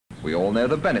We all know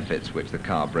the benefits which the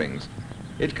car brings.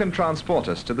 It can transport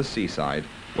us to the seaside,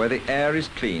 where the air is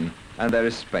clean and there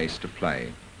is space to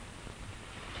play.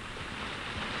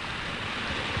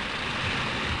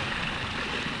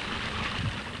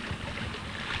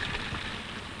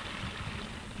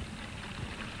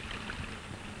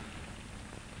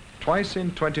 Twice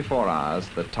in 24 hours,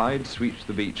 the tide sweeps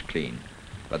the beach clean,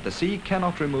 but the sea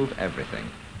cannot remove everything.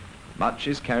 Much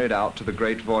is carried out to the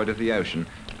great void of the ocean,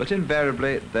 but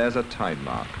invariably there's a tide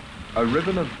mark, a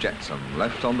ribbon of jetsam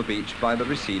left on the beach by the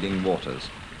receding waters.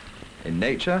 In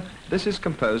nature, this is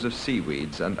composed of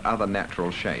seaweeds and other natural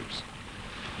shapes.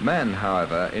 Man,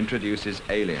 however, introduces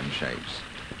alien shapes: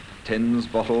 tins,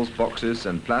 bottles, boxes,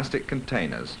 and plastic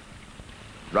containers.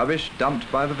 Rubbish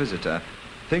dumped by the visitor,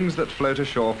 things that float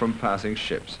ashore from passing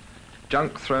ships,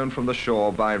 junk thrown from the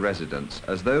shore by residents,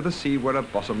 as though the sea were a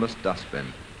bottomless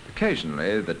dustbin.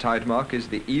 Occasionally, the tide mark is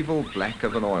the evil black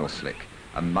of an oil slick,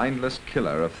 a mindless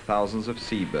killer of thousands of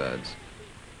seabirds.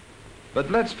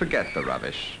 But let's forget the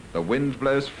rubbish. The wind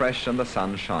blows fresh and the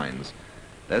sun shines.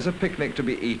 There's a picnic to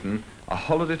be eaten, a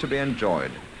holiday to be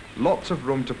enjoyed, lots of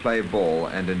room to play ball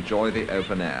and enjoy the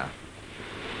open air.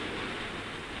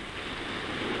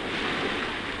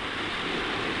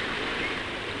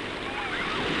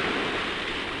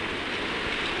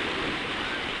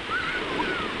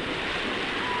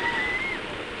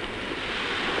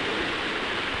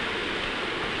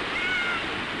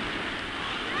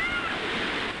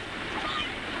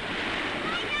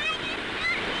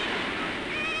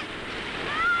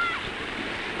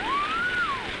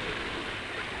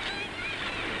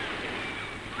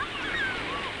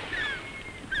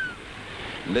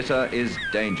 Litter is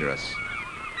dangerous.